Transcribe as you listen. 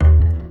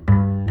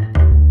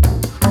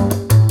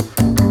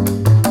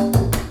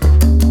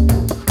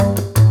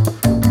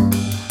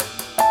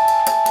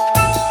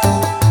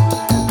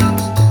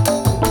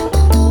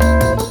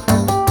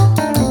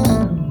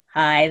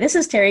Hi, this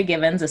is Terry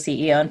Gibbons, the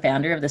CEO and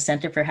founder of the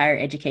Center for Higher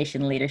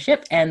Education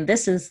Leadership, and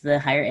this is the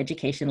Higher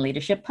Education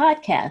Leadership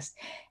Podcast.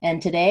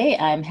 And today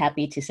I'm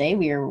happy to say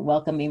we are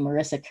welcoming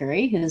Marissa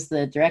Curry, who's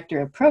the Director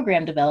of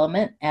Program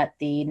Development at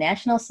the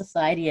National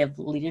Society of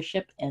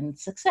Leadership and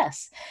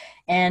Success.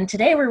 And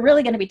today we're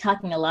really going to be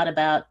talking a lot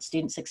about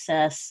student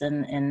success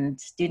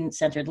and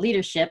student-centered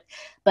leadership,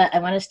 but I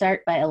want to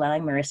start by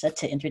allowing Marissa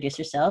to introduce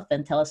herself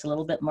and tell us a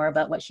little bit more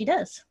about what she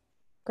does.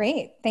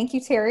 Great. Thank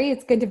you, Terry.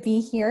 It's good to be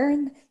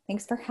here.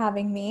 Thanks for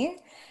having me.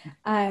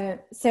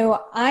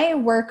 So I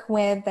work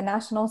with the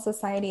National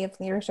Society of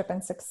Leadership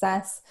and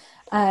Success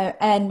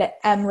and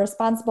am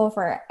responsible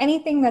for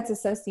anything that's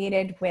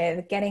associated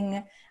with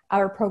getting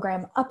our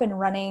program up and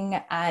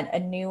running at a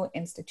new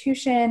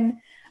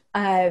institution.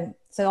 So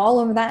all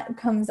of that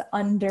comes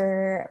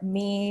under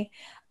me.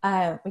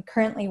 We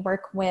currently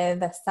work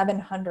with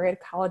 700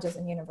 colleges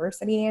and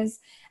universities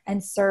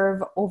and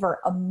serve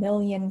over 1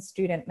 million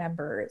student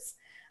members.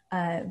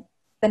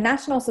 The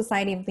National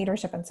Society of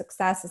Leadership and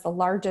Success is the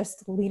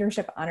largest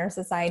leadership honor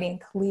society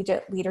and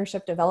collegiate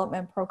leadership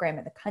development program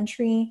in the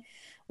country.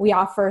 We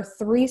offer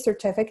 3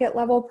 certificate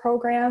level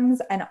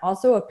programs and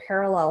also a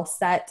parallel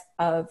set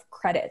of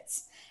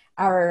credits.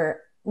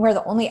 We're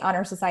the only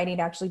honor society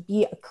to actually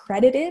be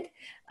accredited,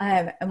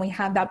 and we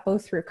have that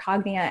both through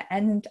Cognia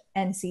and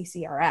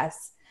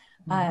NCCRS.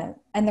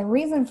 And the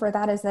reason for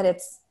that is that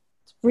it's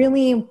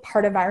really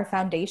part of our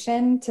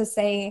foundation to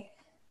say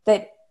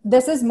that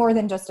this is more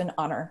than just an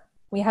honor.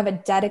 We have a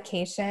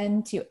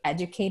dedication to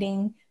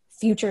educating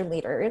future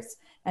leaders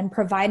and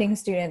providing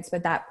students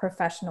with that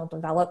professional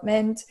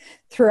development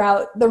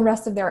throughout the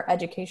rest of their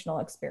educational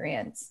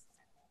experience.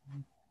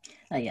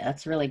 Oh, yeah,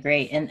 that's really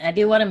great. And I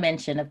do want to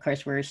mention, of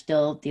course, we're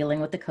still dealing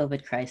with the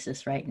COVID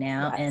crisis right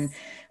now, Yes. and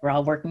we're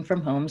all working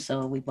from home,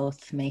 so we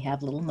both may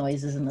have little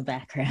noises in the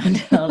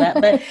background and all that.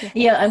 But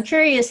yeah, I'm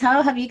curious,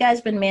 how have you guys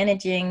been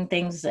managing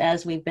things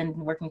as we've been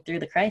working through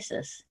the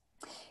crisis?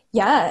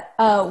 Yeah,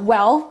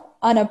 well,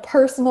 on a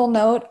personal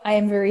note, I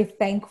am very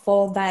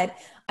thankful that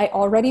I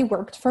already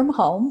worked from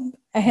home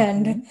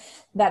and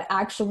that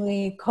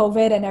actually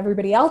COVID and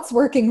everybody else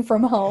working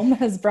from home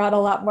has brought a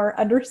lot more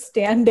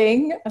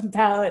understanding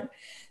about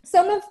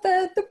some of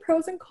the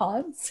pros and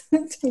cons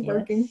to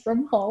working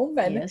from home.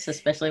 And yes,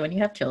 especially when you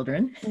have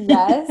children.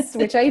 Yes,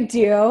 which I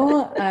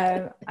do.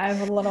 I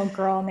have a little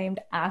girl named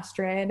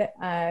Astrid.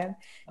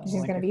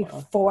 She's going to be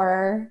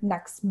 4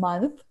 next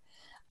month,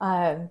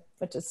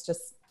 which is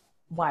just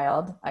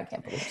wild. I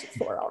can't believe she's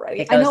 4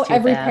 already. I know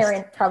every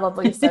parent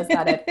probably says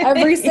that at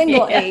every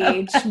single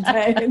age.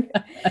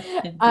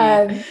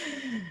 But,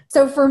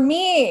 so for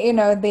me, you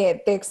know,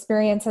 the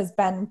experience has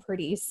been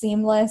pretty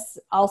seamless.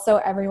 Also,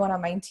 everyone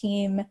on my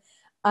team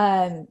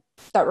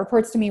that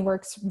reports to me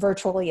works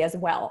virtually as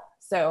well.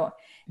 So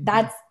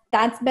that's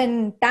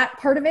been, that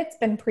part of it's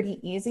been pretty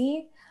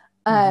easy.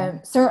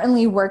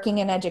 Certainly working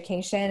in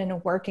education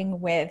and working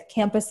with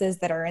campuses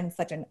that are in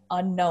such an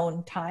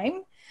unknown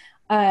time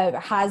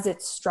has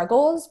its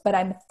struggles, but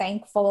I'm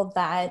thankful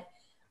that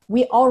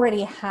we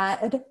already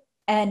had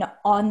an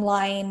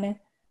online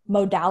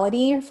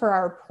modality for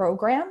our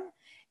program.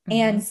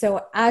 And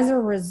so as a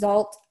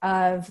result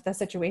of the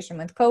situation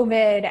with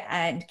COVID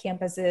and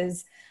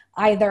campuses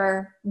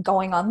either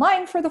going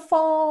online for the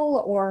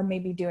fall or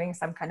maybe doing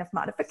some kind of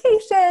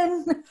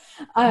modification,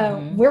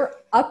 we're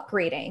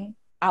upgrading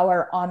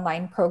our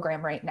online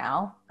program right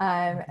now.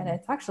 And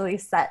it's actually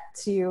set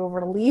to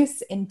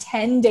release in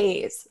 10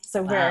 days.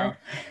 So we're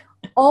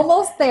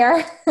almost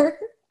there.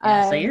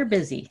 So you're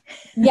busy.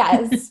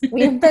 Yes,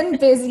 we've been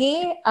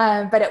busy,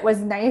 but it was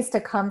nice to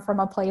come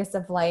from a place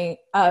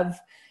of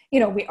you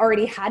know, we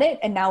already had it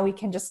and now we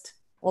can just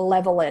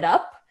level it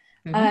up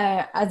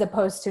as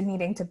opposed to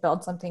needing to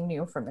build something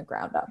new from the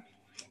ground up.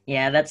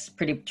 Yeah, that's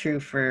pretty true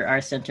for our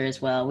center as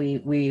well.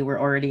 We were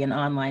already an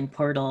online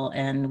portal,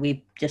 and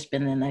we've just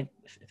been in a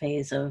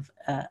phase of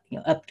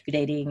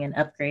updating and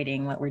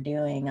upgrading what we're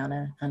doing on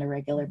a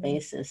regular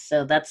basis.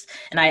 So that's,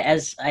 and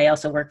I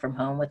also work from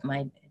home with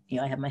my,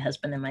 I have my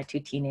husband and my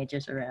 2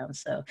 teenagers around.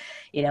 So,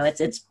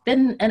 it's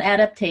been an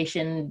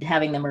adaptation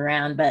having them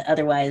around, but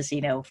otherwise,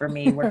 for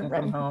me, working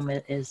from home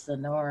is the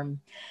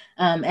norm.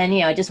 And,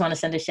 I just want to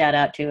send a shout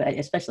out to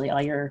especially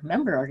all your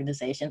member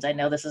organizations. I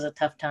know this is a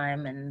tough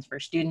time, and for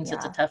students,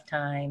 it's a tough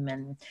time.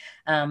 And,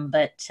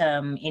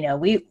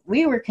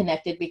 we were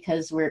connected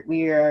because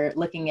we are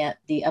looking at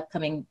the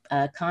upcoming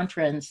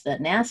conference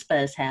that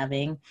NASPA is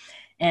having.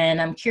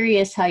 And I'm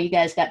curious how you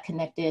guys got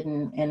connected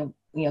and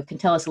can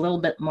tell us a little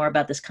bit more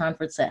about this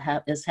conference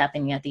that is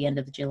happening at the end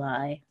of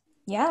July.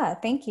 Yeah,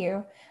 thank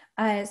you.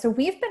 So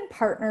we've been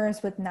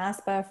partners with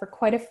NASPA for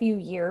quite a few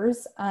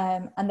years,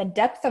 and the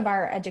depth of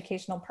our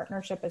educational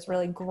partnership has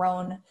really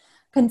grown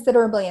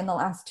considerably in the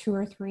last 2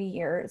 or 3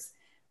 years.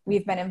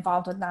 We've been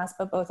involved with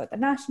NASPA both at the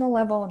national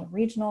level and the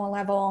regional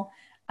level,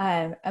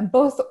 and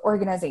both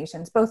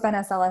organizations, both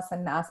NSLS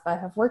and NASPA,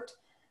 have worked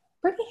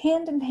pretty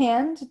hand in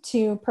hand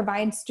to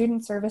provide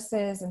student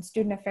services and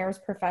student affairs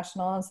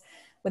professionals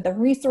with the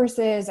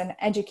resources and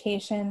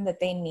education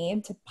that they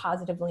need to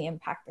positively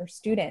impact their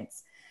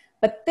students.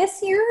 But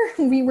this year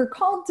we were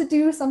called to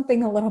do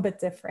something a little bit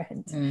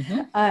different.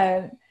 Mm-hmm.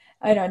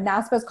 I know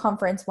NASPA's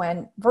conference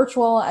went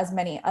virtual, as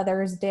many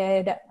others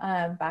did,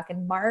 back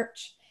in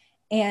March.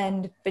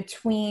 And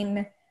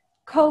between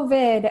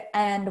COVID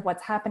and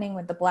what's happening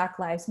with the Black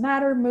Lives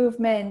Matter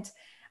movement,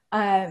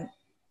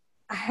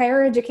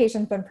 higher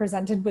education's been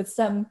presented with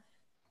some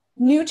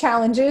new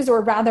challenges,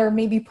 or rather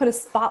maybe put a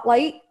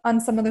spotlight on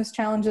some of those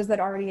challenges that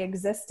already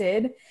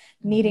existed,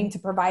 needing to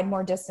provide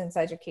more distance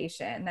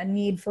education, a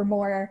need for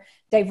more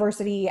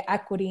diversity,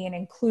 equity, and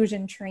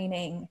inclusion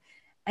training.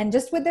 And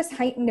just with this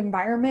heightened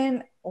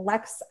environment,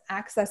 less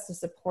access to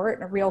support,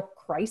 and a real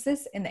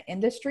crisis in the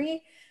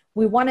industry,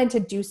 we wanted to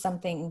do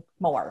something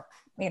more,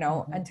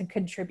 and to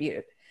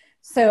contribute.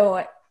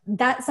 So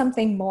that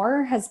something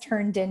more has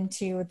turned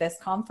into this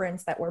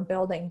conference that we're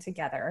building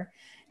together,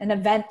 an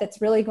event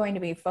that's really going to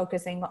be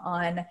focusing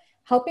on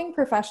helping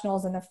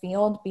professionals in the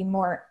field be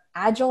more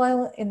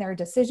agile in their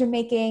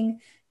decision-making,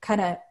 kind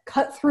of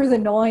cut through the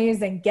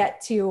noise and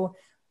get to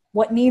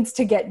what needs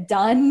to get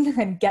done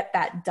and get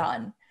that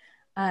done.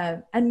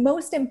 And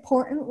most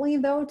importantly,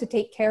 though, to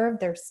take care of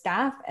their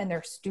staff and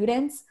their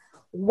students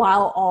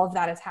while all of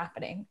that is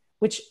happening,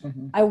 which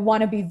I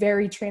want to be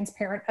very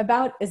transparent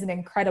about is an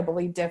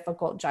incredibly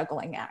difficult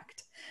juggling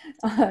act.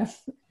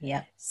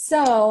 Yeah.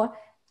 So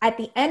at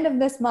the end of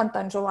this month,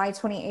 on July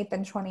 28th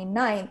and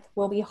 29th,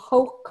 we'll be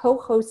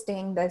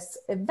co-hosting this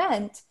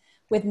event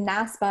with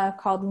NASPA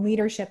called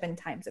Leadership in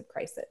Times of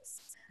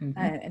Crisis.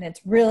 And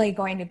it's really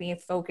going to be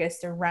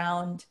focused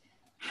around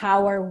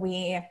how are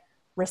we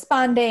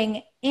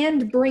responding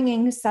and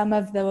bringing some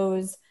of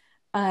those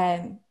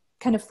kind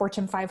of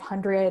Fortune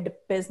 500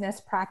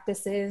 business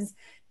practices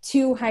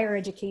to higher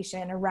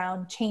education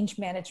around change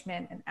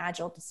management and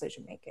agile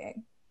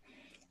decision-making.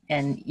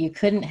 And you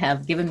couldn't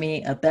have given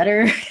me a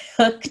better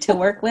hook to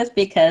work with,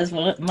 because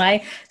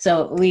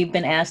so we've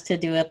been asked to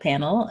do a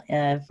panel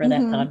for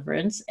that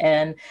conference,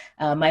 and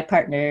my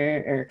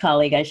partner, or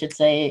colleague, I should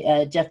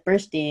say, Jeff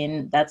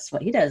Burstein, that's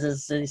what he does,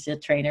 is he's a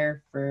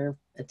trainer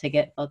to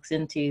get folks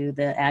into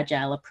the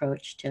agile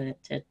approach to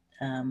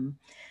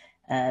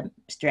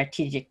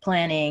strategic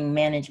planning,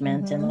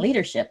 management, and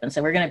leadership. And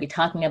so we're going to be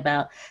talking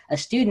about a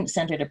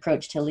student-centered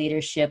approach to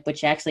leadership,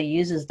 which actually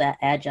uses that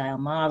agile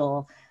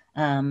model,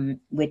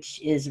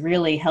 which is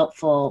really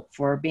helpful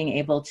for being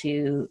able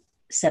to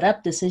set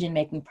up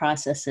decision-making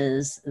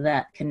processes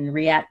that can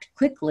react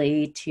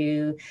quickly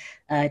to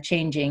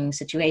changing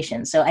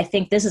situations. So I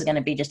think this is going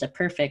to be just a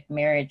perfect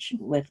marriage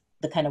with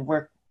the kind of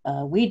work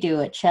we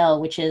do at Chell,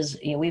 which is,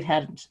 we've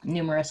had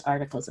numerous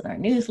articles in our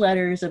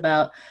newsletters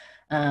about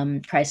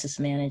crisis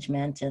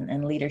management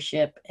and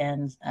leadership,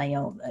 and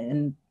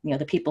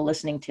the people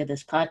listening to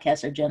this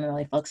podcast are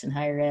generally folks in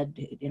higher ed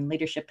in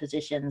leadership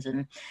positions,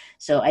 and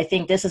so I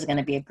think this is going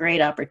to be a great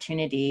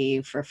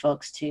opportunity for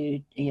folks to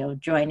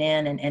join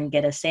in and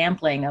get a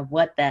sampling of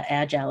what that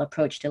agile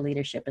approach to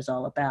leadership is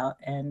all about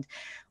and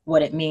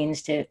what it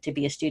means to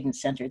be a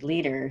student-centered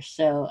leader.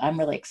 So I'm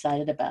really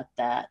excited about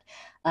that.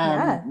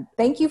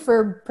 Thank you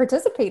for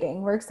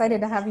participating. We're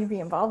excited to have you be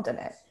involved in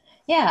it.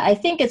 Yeah, I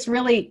think it's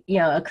really,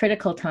 a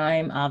critical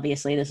time.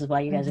 Obviously, this is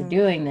why you guys are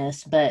doing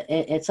this, but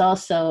it's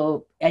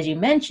also, as you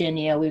mentioned,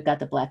 we've got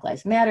the Black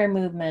Lives Matter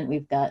movement.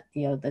 We've got,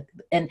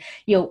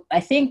 I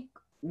think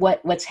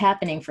what's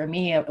happening for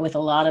me with a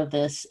lot of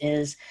this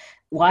is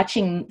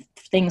watching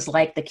things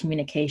like the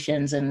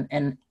communications,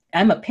 and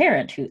I'm a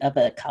parent of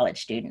a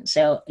college student.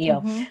 So,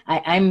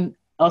 I'm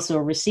also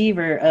a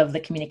receiver of the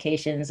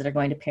communications that are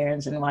going to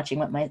parents and watching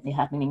what might be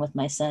happening with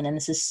my son. And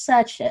this is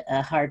such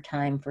a hard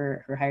time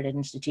for higher ed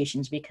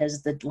institutions,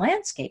 because the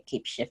landscape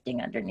keeps shifting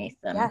underneath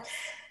them. Yes.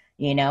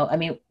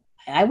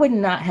 I would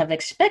not have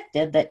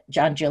expected that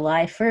on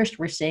July 1st,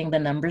 we're seeing the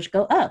numbers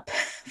go up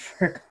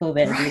for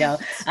COVID. Right.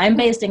 I'm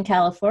based in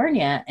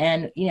California,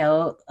 and,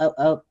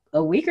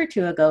 a week or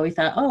two ago, we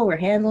thought, we're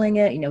handling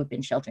it. We've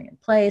been sheltering in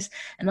place.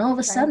 And all of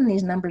a sudden,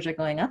 these numbers are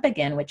going up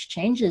again, which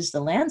changes the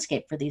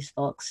landscape for these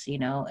folks.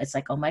 It's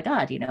like, oh my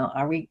God,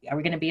 are we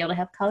going to be able to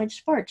have college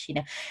sports?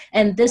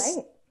 And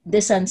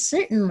this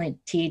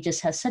uncertainty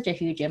just has such a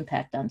huge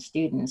impact on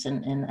students.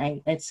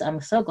 And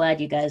I'm so glad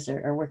you guys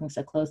are working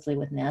so closely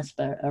with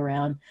NASPA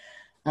around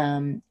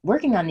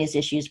working on these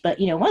issues. But,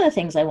 one of the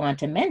things I want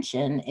to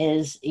mention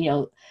is,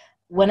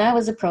 when I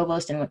was a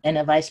provost and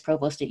a vice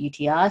provost at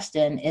UT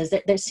Austin, is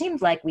that there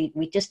seems like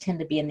we just tend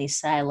to be in these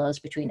silos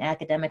between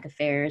academic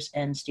affairs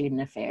and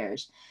student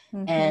affairs.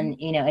 And,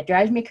 it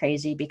drives me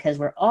crazy, because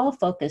we're all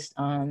focused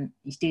on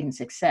student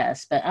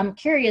success. But I'm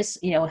curious,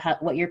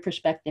 what your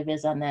perspective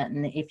is on that,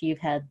 and if you've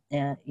had,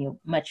 done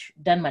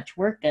much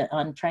work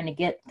on trying to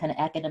get kind of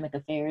academic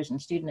affairs and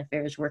student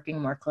affairs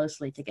working more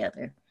closely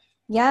together.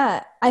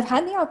 Yeah, I've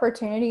had the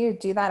opportunity to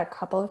do that a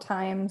couple of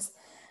times.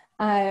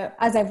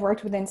 As I've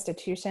worked with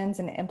institutions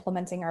and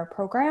implementing our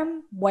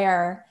program,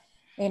 where,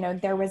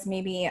 there was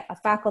maybe a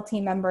faculty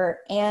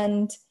member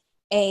and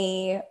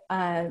a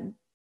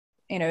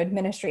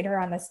administrator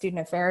on the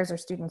student affairs or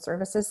student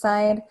services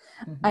side,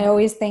 Mm-hmm. I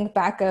always think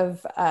back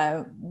of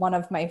one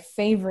of my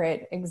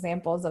favorite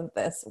examples of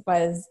this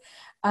was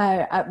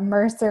at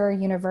Mercer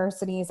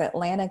University's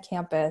Atlanta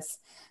campus.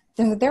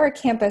 They're a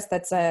campus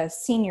that's a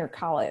senior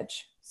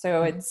college.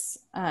 So it's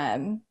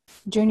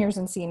juniors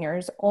and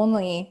seniors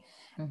only,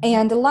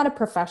 and a lot of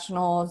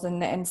professionals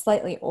and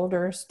slightly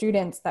older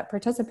students that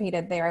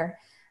participated there.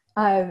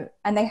 And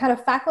they had a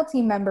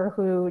faculty member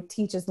who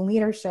teaches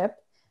leadership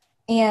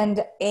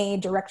and a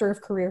director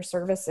of career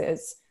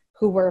services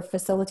who were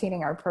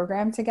facilitating our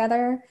program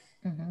together.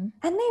 Mm-hmm.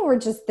 And they were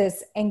just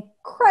this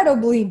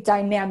incredibly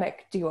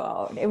dynamic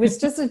duo. It was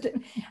just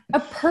a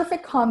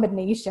perfect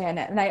combination.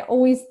 And I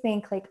always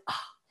think like, oh,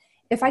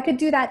 if I could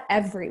do that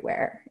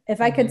everywhere,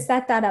 if I could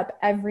set that up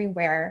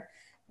everywhere,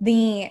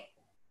 the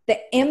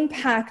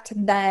impact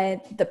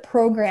that the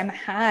program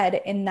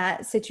had in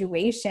that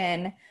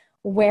situation,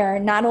 where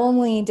not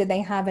only did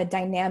they have a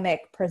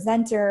dynamic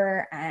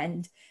presenter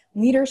and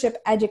leadership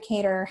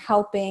educator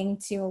helping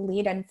to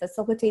lead and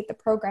facilitate the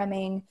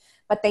programming,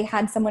 but they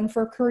had someone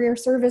for career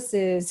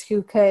services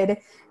who could,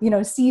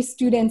 see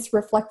students'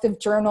 reflective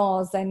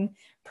journals and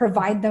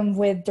provide them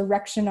with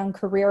direction on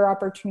career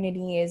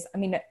opportunities. I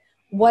mean,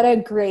 what a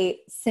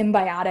great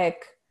symbiotic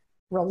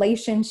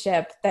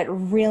relationship that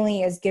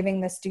really is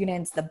giving the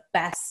students the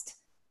best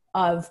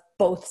of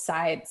both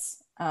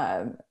sides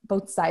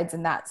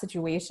in that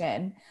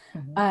situation.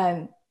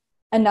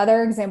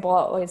 Another example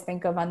I always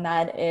think of on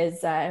that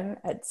is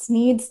at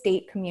Snead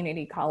State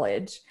Community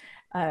College.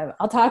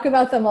 I'll talk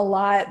about them a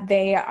lot.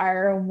 They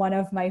are one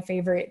of my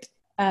favorite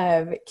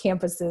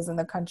campuses in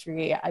the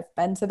country. I've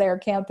been to their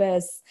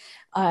campus.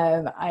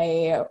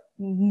 I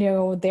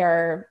know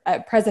their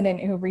president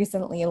who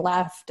recently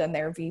left and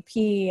their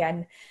VP,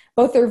 and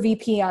both their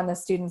VP on the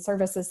student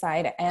services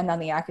side and on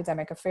the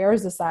academic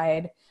affairs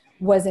side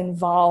was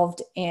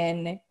involved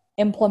in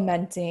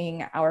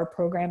implementing our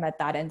program at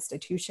that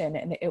institution.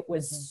 And it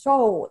was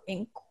so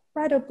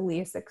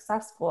incredibly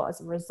successful as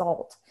a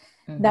result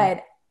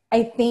that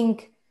I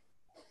think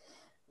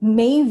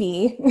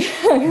maybe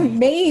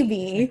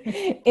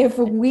if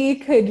we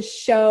could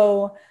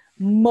show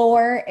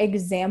more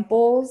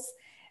examples,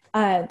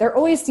 there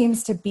always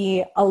seems to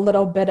be a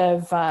little bit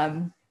of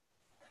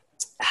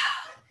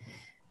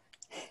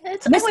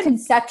it's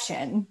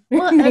misconception.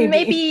 Well,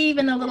 maybe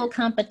even a little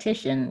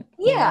competition.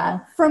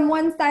 From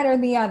one side or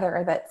the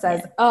other that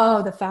says,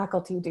 oh, the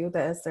faculty do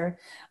this, or,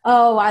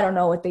 oh, I don't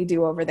know what they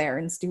do over there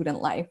in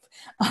student life.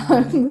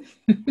 And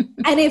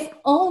if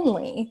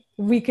only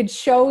we could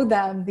show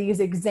them these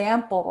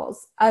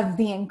examples of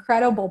the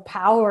incredible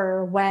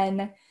power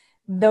when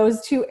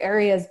those two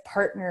areas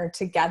partner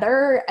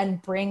together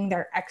and bring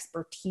their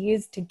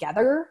expertise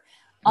together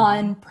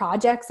on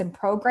projects and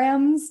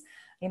programs.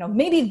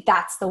 Maybe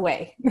that's the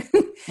way.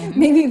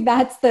 maybe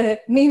that's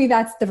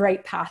the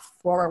right path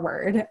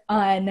forward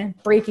on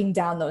breaking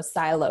down those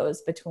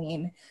silos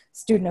between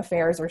student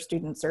affairs or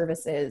student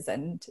services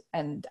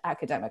and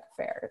academic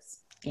affairs.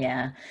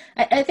 Yeah,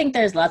 I think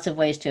there's lots of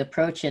ways to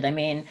approach it. I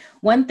mean,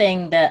 one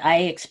thing that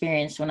I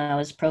experienced when I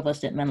was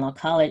provost at Menlo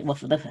College, one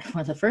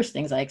of the first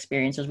things I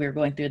experienced was we were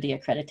going through the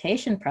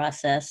accreditation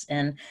process,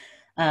 and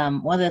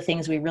one of the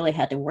things we really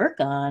had to work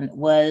on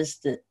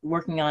was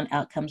working on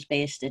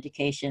outcomes-based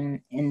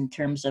education in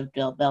terms of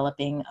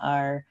developing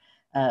our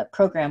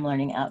program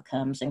learning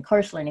outcomes and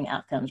course learning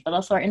outcomes, but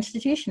also our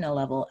institutional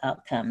level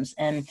outcomes.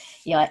 And,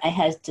 I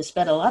had to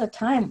spend a lot of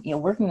time,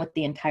 working with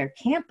the entire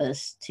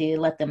campus to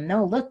let them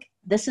know, look,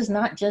 this is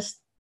not just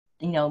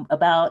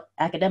about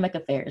academic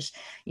affairs.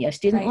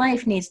 Student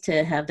life needs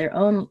to have their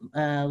own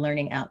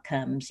learning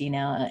outcomes.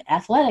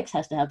 Athletics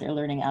has to have their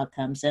learning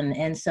outcomes,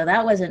 and so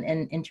that was an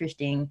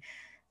interesting,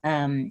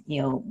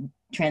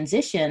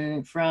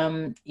 transition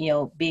from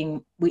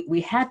being. We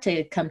had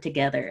to come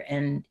together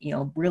and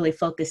really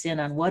focus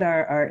in on what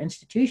are our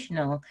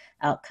institutional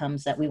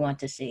outcomes that we want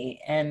to see.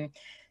 And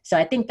so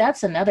I think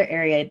that's another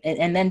area,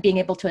 and then being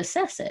able to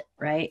assess it,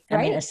 right? I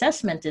mean,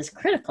 assessment is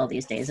critical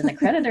these days, and the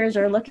accreditors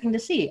are looking to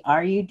see,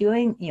 are you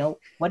doing,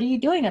 what are you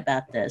doing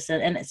about this?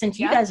 And since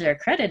you guys are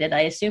accredited,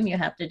 I assume you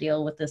have to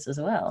deal with this as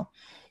well.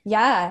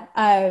 Yeah,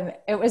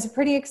 it was a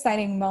pretty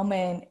exciting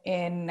moment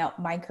in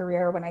my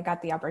career when I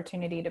got the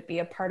opportunity to be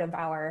a part of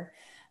our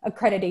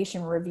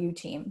accreditation review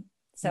team.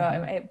 So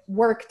I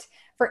worked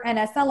for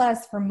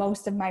NSLS for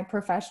most of my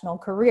professional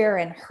career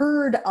and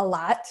heard a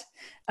lot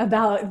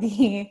about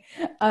the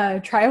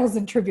trials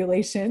and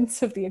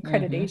tribulations of the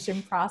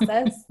accreditation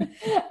process.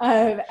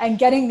 And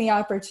getting the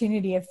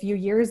opportunity a few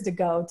years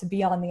ago to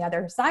be on the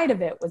other side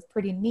of it was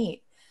pretty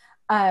neat.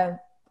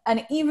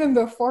 And even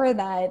before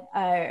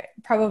that,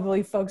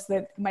 probably folks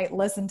that might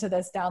listen to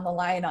this down the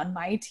line on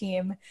my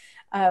team,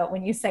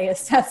 when you say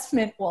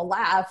assessment, will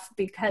laugh,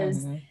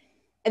 because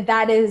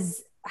that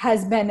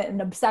has been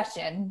an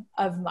obsession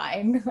of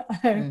mine.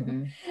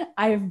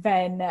 I've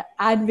been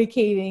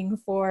advocating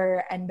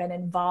for and been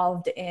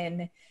involved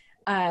in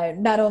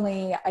not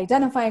only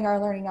identifying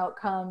our learning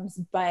outcomes,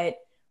 but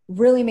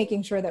really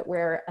making sure that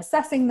we're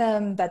assessing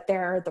them, that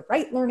they're the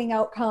right learning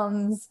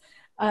outcomes,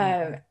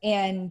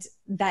 and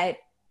that,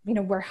 you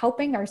know, we're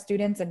helping our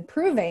students and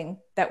proving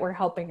that we're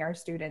helping our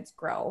students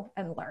grow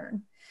and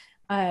learn.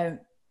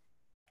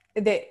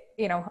 That,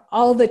 you know,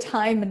 all the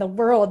time in the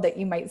world that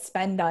you might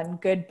spend on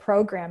good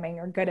programming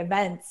or good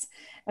events,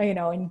 you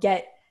know, and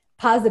get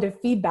positive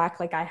feedback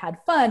like I had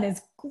fun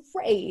is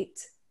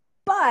great.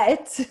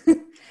 But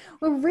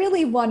we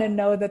really want to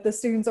know that the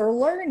students are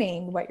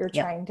learning what you're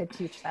trying to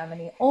teach them. And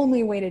the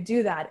only way to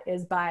do that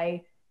is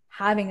by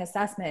having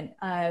assessment.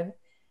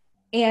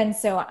 And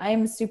so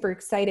I'm super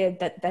excited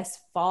that this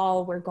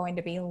fall we're going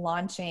to be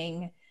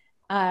launching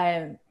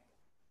a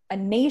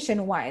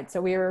nationwide.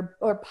 So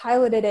or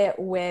piloted it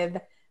with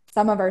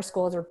some of our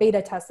schools, or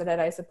beta tested it,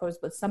 I suppose,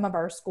 with some of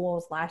our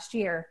schools last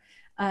year.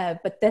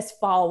 But this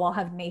fall we'll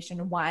have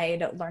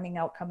nationwide learning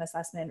outcome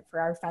assessment for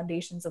our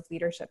Foundations of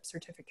Leadership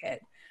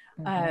certificate.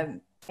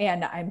 And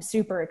I'm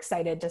super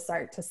excited to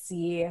start to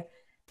see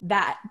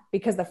that,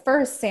 because the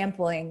first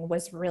sampling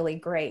was really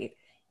great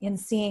in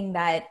seeing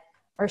that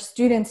our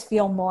students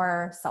feel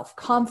more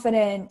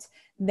self-confident.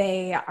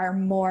 They are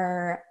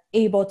more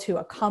able to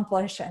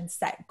accomplish and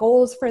set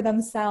goals for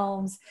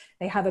themselves.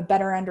 They have a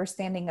better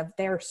understanding of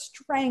their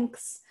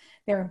strengths.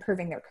 They're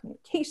improving their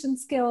communication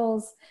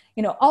skills.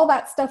 You know, all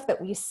that stuff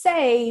that we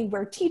say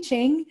we're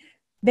teaching,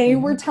 they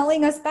were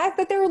telling us back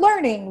that they're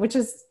learning, which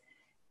is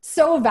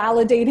so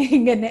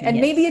validating.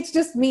 And maybe it's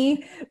just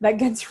me that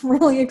gets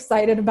really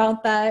excited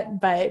about that,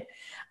 but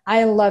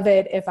I love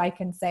it if I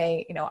can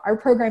say, you know, our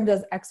program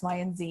does X, Y,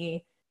 and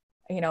Z,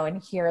 you know,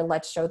 and here,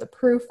 let's show the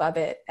proof of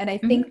it. And I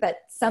think that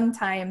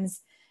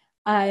sometimes,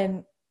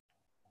 you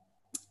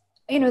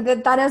know,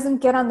 that doesn't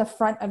get on the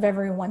front of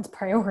everyone's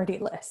priority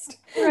list.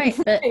 Right.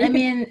 But I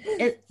mean,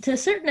 to a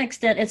certain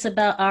extent, it's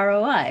about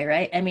ROI,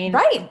 right? I mean,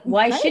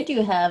 why should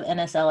you have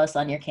NSLS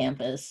on your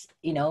campus?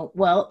 You know,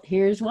 well,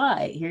 here's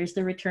why. Here's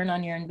the return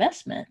on your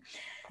investment.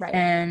 Right.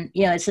 And,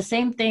 you know, it's the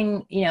same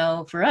thing, you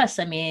know, for us.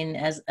 I mean,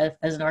 as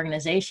an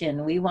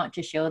organization, we want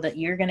to show that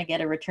you're going to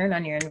get a return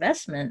on your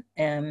investment.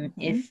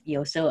 If, you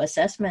know, so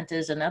assessment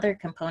is another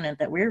component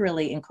that we're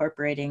really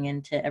incorporating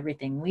into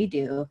everything we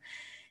do.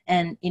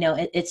 And, you know,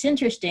 it's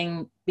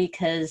interesting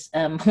because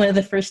one of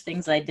the first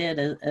things I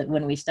did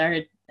when we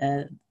started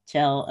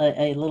Chell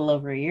a little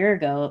over a year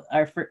ago,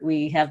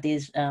 we have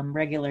these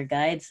regular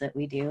guides that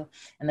we do.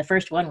 And the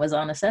first one was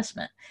on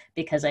assessment,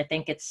 because I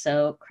think it's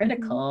so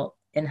critical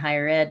in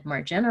higher ed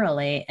more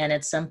generally. And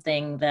it's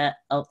something that,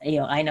 you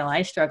know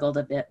I struggled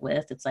a bit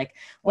with. It's like,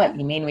 what,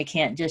 you mean we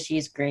can't just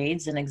use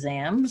grades and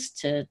exams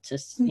to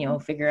you know,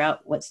 figure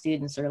out what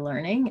students are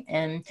learning?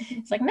 And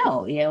it's like,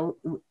 no, you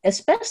know,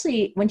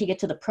 especially when you get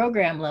to the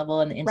program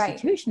level and the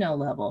institutional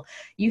level,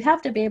 you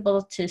have to be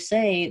able to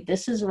say,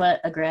 this is what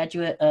a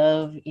graduate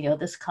of, you know,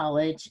 this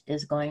college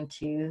is going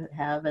to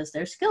have as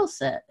their skill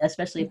set,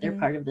 especially if they're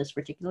part of this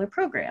particular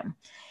program.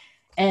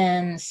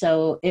 And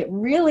so it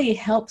really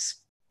helps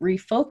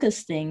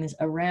refocus things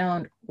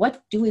around,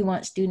 what do we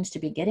want students to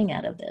be getting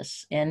out of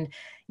this? And,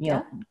 you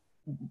know,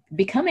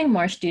 becoming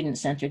more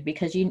student-centered,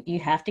 because you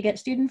have to get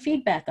student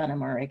feedback on a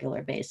more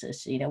regular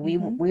basis. You know, we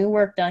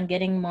worked on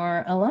getting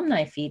more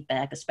alumni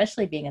feedback,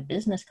 especially being a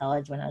business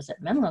college. When I was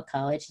at Menlo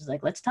College, it's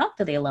like, let's talk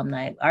to the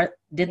alumni.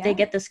 Did they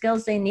get the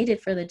skills they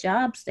needed for the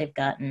jobs they've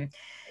gotten?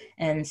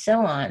 And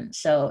so on.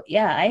 So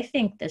yeah, I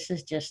think this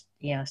is just,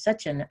 you know,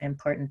 such an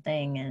important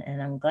thing. And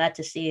I'm glad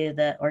to see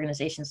that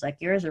organizations like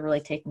yours are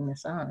really taking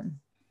this on.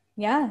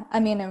 Yeah.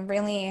 I mean,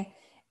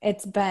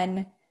 it's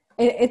been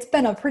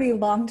a pretty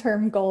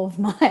long-term goal of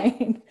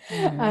mine.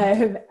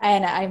 And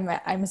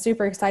I'm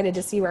super excited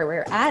to see where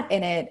we're at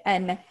in it.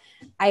 And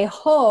I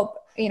hope,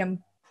 you know,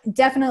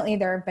 definitely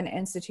there have been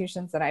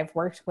institutions that I've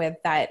worked with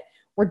that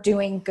were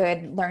doing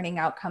good learning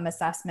outcome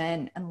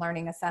assessment and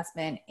learning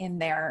assessment in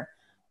their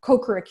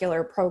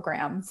co-curricular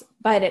programs,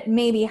 but it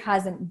maybe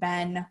hasn't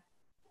been,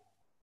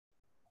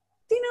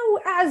 you know,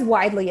 as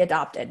widely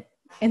adopted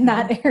in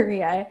that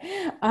area.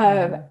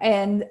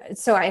 And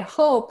so I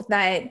hope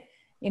that,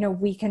 you know,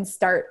 we can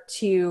start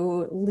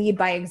to lead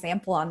by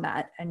example on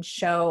that and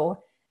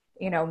show,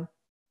 you know,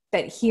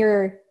 that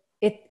here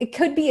it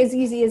could be as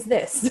easy as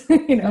this.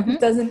 You know, it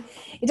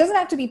doesn't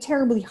have to be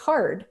terribly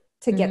hard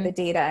to get the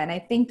data. And I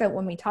think that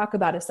when we talk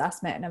about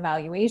assessment and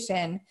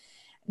evaluation,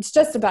 it's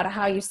just about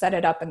how you set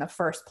it up in the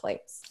first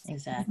place.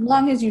 Exactly. As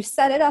long as you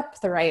set it up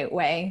the right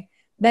way,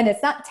 then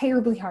it's not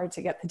terribly hard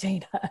to get the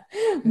data.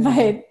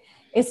 But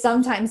it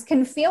sometimes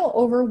can feel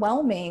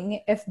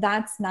overwhelming if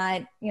that's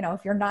not, you know,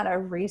 if you're not a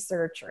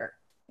researcher,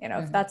 you know,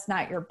 if that's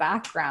not your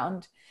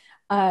background,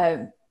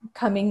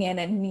 coming in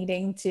and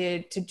needing to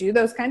do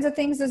those kinds of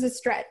things is a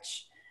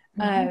stretch.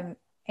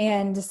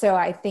 And so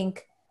I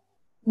think,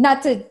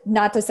 not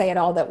to say at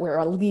all that we're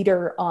a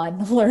leader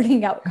on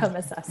learning outcome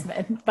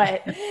assessment,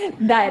 but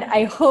that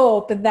I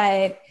hope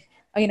that,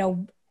 you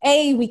know,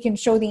 A, we can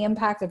show the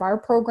impact of our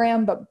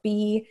program, but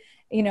B,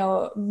 you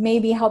know,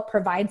 maybe help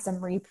provide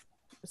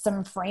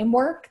some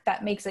framework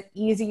that makes it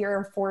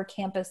easier for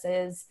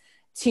campuses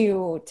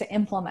to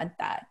implement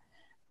that.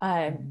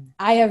 I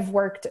have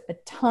worked a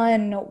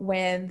ton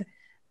with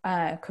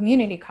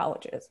community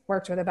colleges,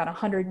 worked with about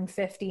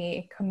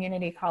 150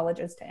 community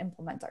colleges to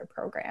implement our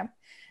program.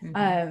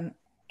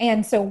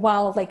 And so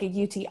while like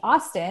a UT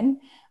Austin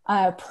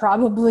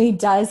probably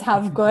does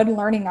have good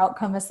learning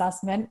outcome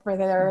assessment for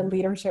their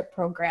leadership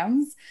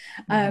programs,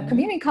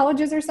 community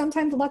colleges are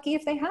sometimes lucky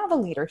if they have a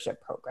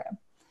leadership program.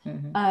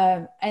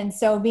 And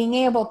so being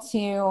able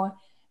to,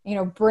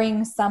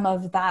 bring some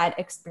of that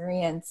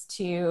experience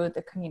to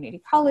the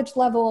community college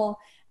level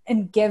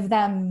and give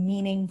them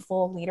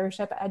meaningful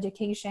leadership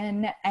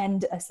education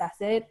and assess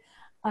it,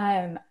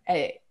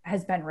 it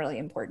has been really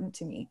important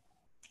to me.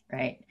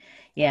 Right.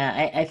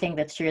 Yeah, I think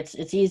that's true.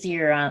 It's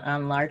easier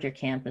on larger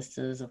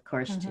campuses, of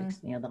course, to,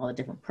 all the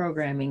different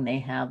programming they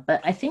have.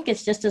 But I think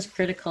it's just as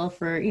critical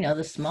for,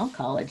 the small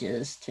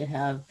colleges to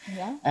have,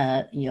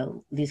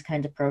 these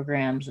kinds of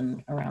programs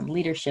and around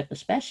leadership,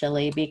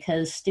 especially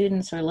because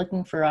students are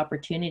looking for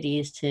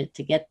opportunities to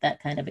get that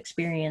kind of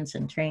experience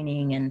and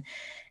training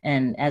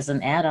and as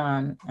an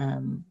add-on,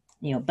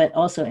 but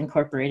also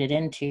incorporated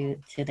into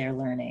their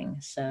learning.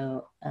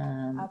 So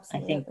I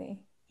think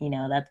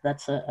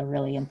that's a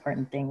really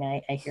important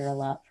thing I hear a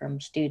lot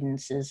from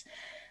students is,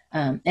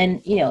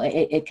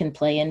 it can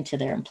play into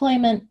their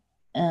employment,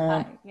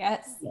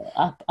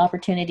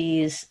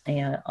 opportunities,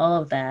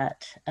 all of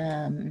that.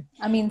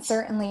 I mean,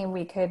 certainly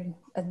we could,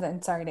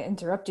 sorry to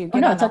interrupt you,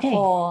 get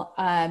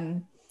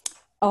on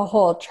a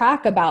whole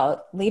track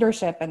about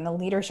leadership and the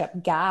leadership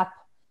gap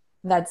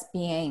that's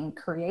being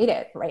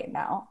created right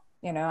now,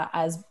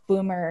 as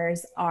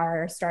boomers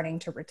are starting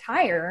to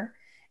retire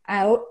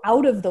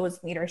out of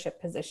those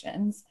leadership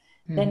positions.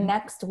 The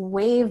next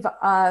wave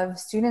of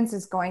students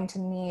is going to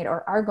need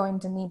or are going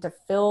to need to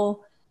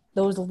fill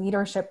those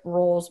leadership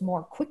roles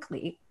more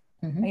quickly.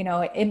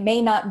 It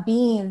may not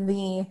be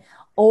the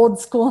old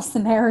school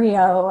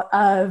scenario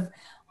of,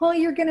 well,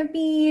 you're going to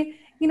be,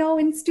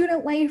 in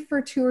student life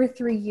for 2 or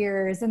 3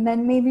 years, and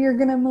then maybe you're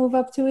going to move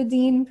up to a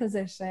dean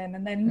position.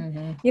 And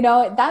then,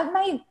 that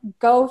might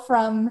go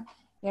from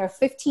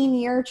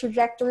 15-year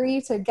trajectory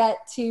to get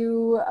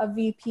to a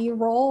VP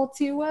role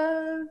to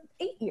a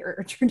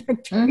 8-year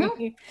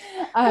trajectory.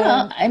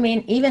 Well, I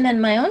mean, even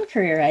in my own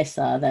career, I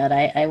saw that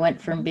I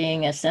went from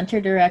being a center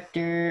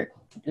director,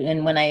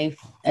 and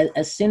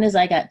as soon as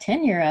I got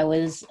tenure, I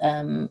was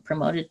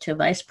promoted to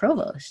vice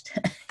provost,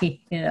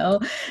 which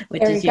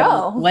is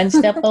one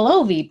step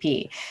below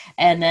VP.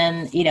 And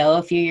then,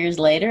 a few years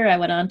later, I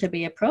went on to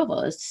be a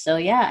provost. So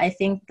yeah, I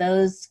think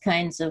those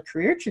kinds of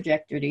career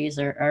trajectories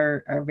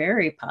are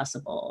very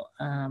possible.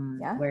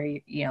 Where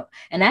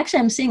and actually,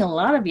 I'm seeing a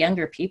lot of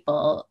younger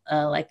people,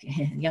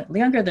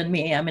 younger than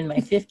me. I'm in my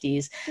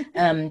 50s,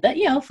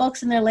 but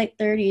folks in their late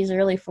 30s,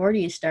 early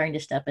 40s, starting to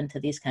step into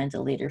these kinds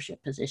of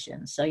leadership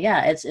positions. So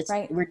yeah, it's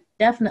right. We're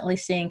definitely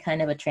seeing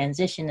kind of a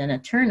transition and a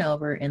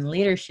turnover in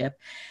leadership.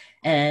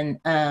 And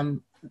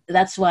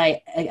that's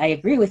why I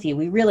agree with you.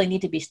 We really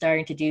need to be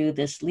starting to do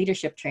this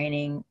leadership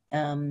training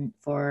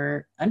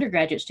for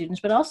undergraduate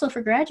students, but also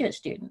for graduate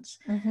students.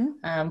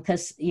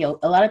 Because,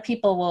 a lot of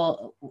people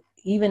will,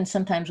 even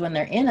sometimes when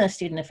they're in a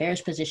student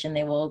affairs position,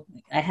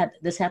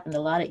 this happened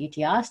a lot at UT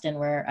Austin,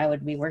 where I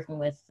would be working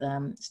with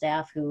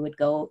staff who would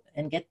go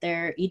and get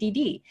their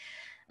EDD.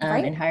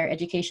 In higher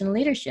education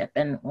leadership,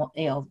 and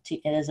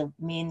as a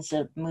means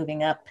of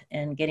moving up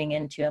and getting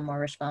into a more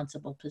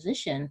responsible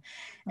position.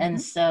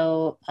 And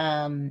so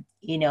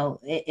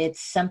it's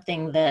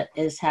something that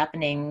is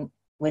happening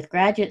with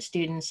graduate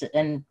students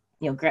and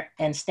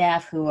and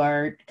staff who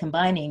are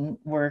combining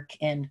work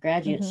and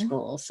graduate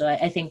school. So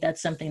I think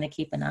that's something to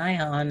keep an eye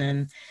on.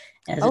 And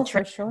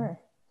for sure.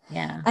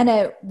 Yeah.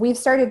 And we've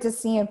started to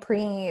see a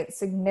pretty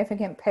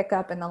significant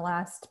pickup in the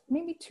last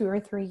maybe 2 or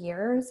 3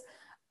 years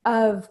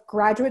of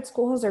graduate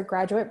schools or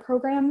graduate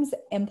programs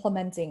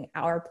implementing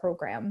our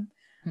program.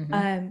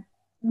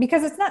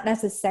 Because it's not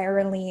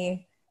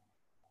necessarily,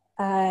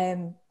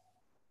 I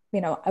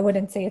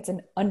wouldn't say it's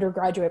an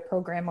undergraduate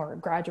program or a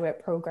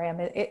graduate program.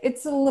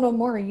 It's a little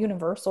more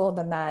universal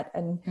than that.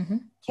 And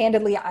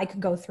candidly, I could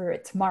go through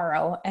it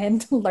tomorrow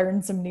and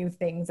learn some new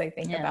things, I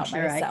think, about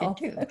myself.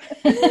 I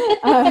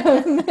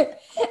could too.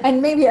 And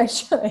maybe I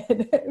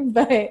should,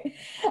 but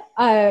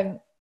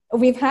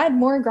we've had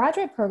more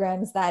graduate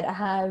programs that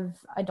have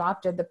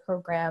adopted the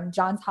program.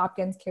 Johns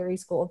Hopkins Carey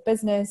School of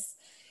Business,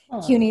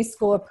 CUNY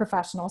School of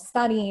Professional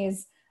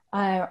Studies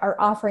are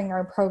offering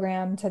our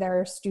program to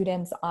their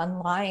students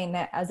online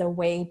as a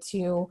way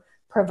to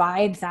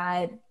provide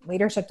that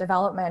leadership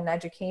development and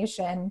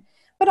education,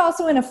 but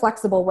also in a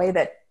flexible way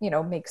that,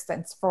 makes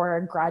sense for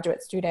a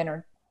graduate student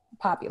or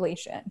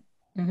population.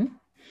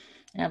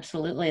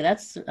 Absolutely.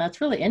 That's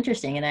really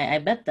interesting. And I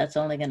bet that's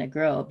only going to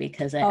grow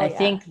because I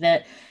think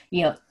that,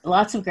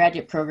 lots of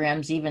graduate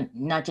programs, even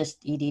not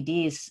just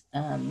EDDs,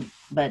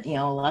 but,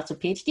 lots of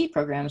PhD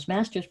programs,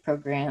 master's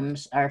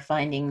programs are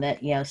finding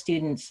that,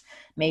 students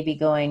may be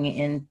going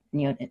in,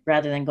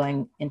 rather than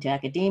going into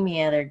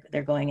academia,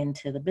 they're going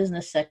into the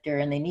business sector,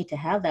 and they need to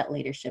have that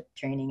leadership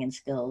training and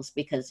skills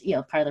because,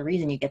 part of the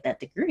reason you get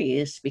that degree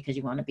is because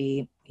you want to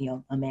be,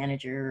 a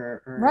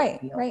manager or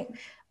right.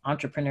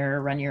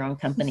 entrepreneur, run your own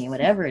company,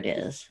 whatever it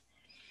is.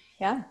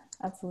 Yeah,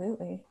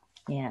 absolutely.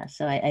 Yeah,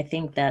 so I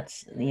think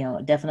that's,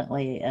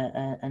 definitely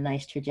a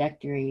nice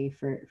trajectory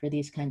for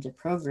these kinds of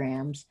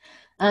programs.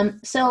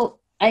 So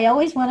I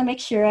always want to make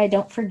sure I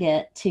don't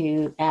forget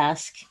to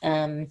ask,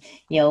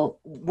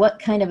 what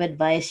kind of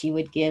advice you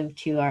would give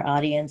to our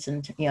audience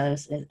and,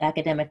 as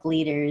academic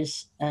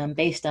leaders,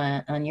 based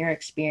on your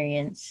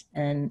experience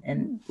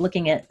and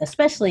looking at,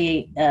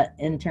 especially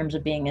in terms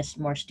of being a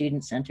more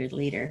student-centered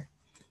leader.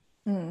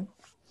 Mm.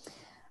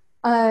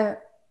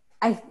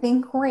 I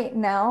think right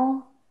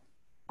now,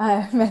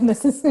 and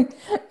this is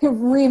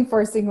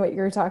reinforcing what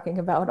you're talking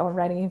about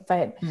already,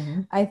 but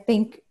Mm-hmm. I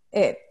think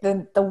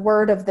the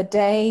word of the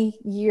day,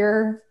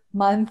 year,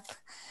 month,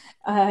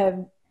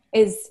 um,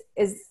 is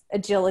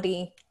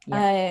agility.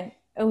 Yeah.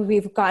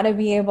 We've got to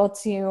be able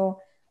to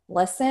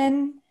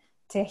listen,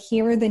 to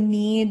hear the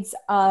needs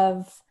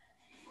of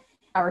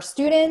our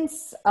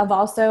students, of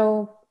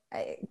also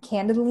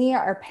candidly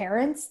our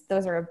parents.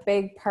 Those are a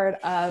big part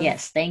of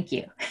Yes, thank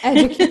you.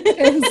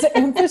 education's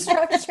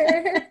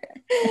infrastructure.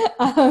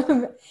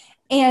 um,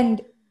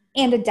 and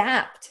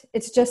adapt.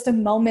 It's just a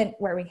moment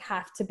where we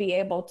have to be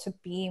able to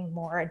be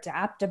more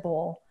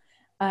adaptable.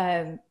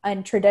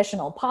 And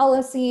traditional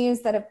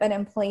policies that have been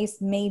in place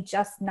may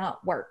just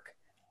not work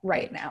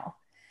right now.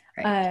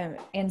 Right.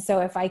 And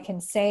so if I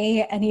can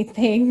say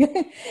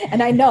anything,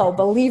 and I know,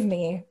 believe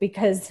me,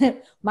 because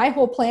my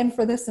whole plan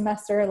for this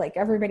semester, like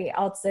everybody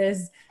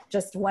else's,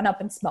 just went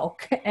up in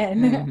smoke.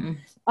 And Mm-hmm.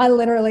 I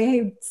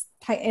literally,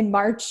 in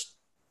March,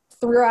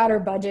 threw out our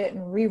budget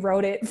and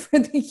rewrote it for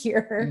the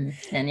year.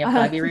 And you'll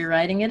probably be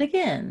rewriting it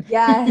again.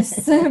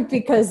 Yes,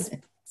 because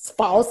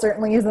fall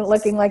certainly isn't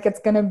looking like it's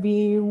going to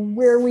be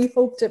where we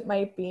hoped it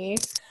might be.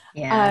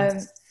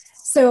 Yeah.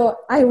 So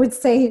I would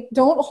say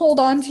don't hold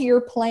on to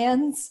your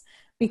plans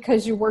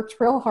because you worked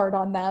real hard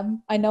on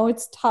them. I know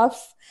it's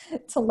tough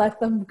to let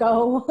them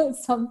go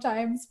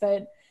sometimes,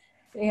 but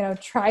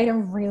try to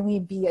really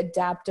be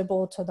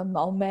adaptable to the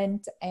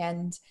moment.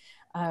 And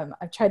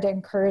I've tried to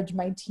encourage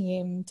my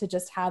team to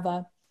just have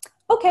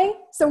okay,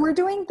 so we're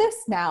doing this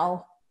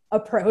now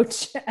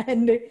approach,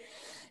 and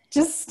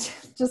just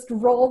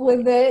roll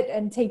with it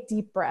and take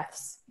deep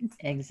breaths.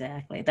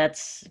 Exactly.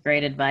 That's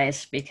great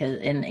advice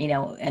because,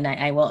 and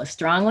I will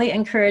strongly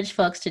encourage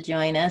folks to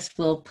join us.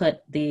 We'll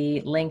put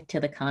the link to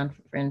the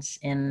conference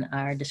in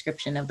our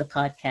description of the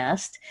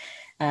podcast.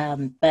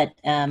 But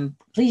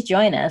please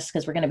join us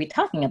because we're going to be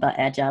talking about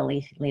agile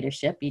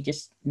leadership. You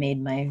just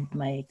made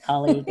my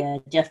colleague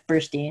Jeff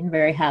Burstein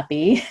very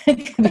happy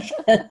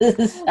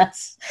because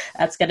that's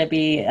going to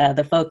be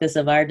the focus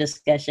of our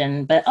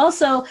discussion. But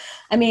also,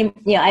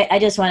 I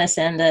just want to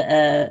send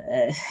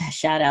a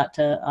shout out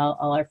to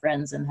all our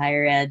friends in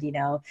higher ed.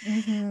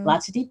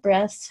 Lots of deep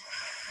breaths.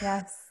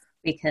 Yes.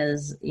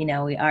 Because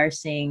we are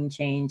seeing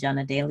change on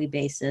a daily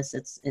basis.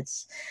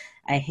 It's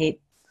I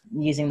hate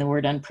using the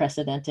word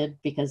unprecedented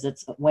because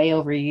it's way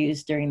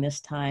overused during this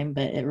time,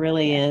 but it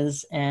really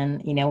is.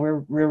 And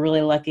we're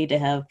really lucky to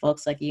have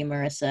folks like you,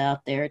 Marissa,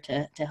 out there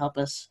to help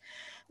us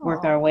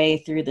work our way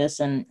through this.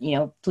 And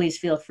please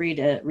feel free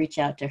to reach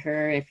out to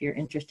her if you're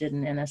interested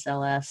in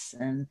NSLS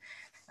and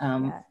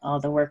all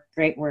the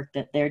great work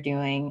that they're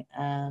doing,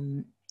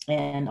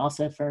 and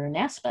also for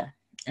NASPA.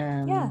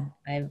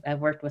 I've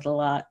worked with a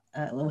lot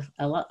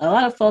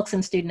of folks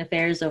in student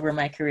affairs over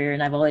my career,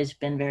 and I've always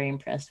been very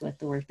impressed with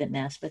the work that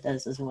NASPA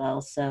does as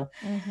well. So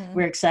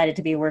we're excited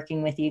to be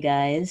working with you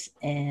guys,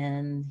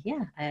 and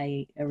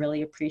I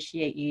really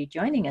appreciate you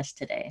joining us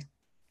today.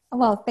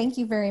 Well, thank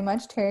you very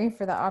much, Terry,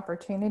 for the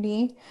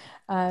opportunity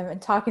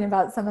and talking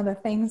about some of the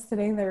things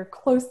today that are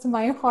close to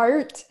my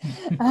heart.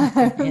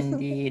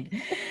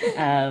 Indeed.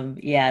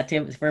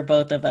 For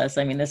both of us,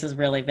 this has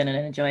really been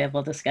an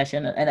enjoyable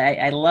discussion. And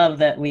I love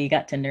that we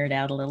got to nerd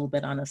out a little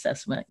bit on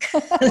assessment.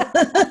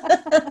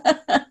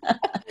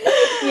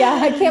 Yeah,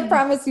 I can't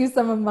promise you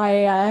some of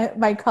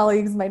my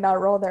colleagues might not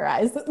roll their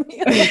eyes at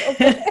me a little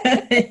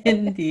bit.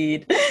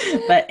 Indeed.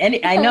 But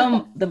I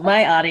know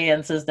my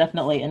audience is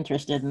definitely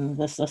interested in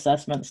this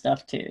assessment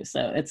stuff too.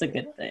 So it's a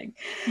good thing.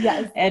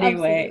 Yes.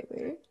 Anyway.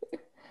 Absolutely.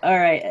 All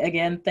right.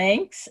 Again,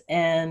 thanks.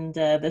 And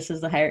this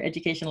is the Higher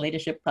Education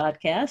Leadership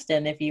Podcast.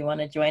 And if you want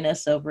to join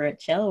us over at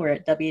CHEL, we're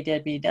at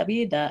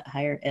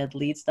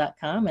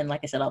www.higheredleads.com. And like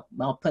I said,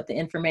 I'll put the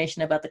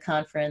information about the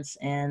conference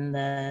and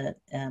the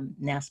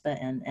NASPA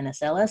and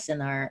NSLS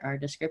in our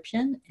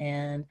description.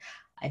 And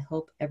I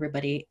hope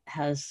everybody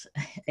has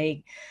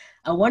a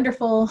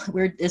wonderful,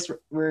 we're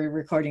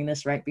recording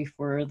this right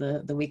before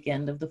the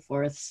weekend of the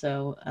 4th.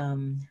 So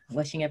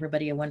wishing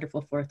everybody a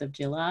wonderful 4th of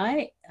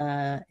July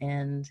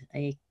and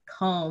a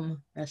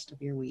calm rest of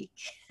your week.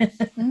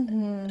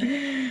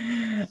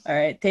 Mm-hmm. All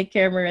right. Take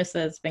care,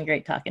 Marissa. It's been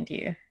great talking to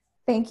you.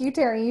 Thank you,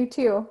 Terry. You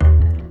too.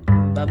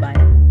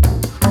 Bye-bye.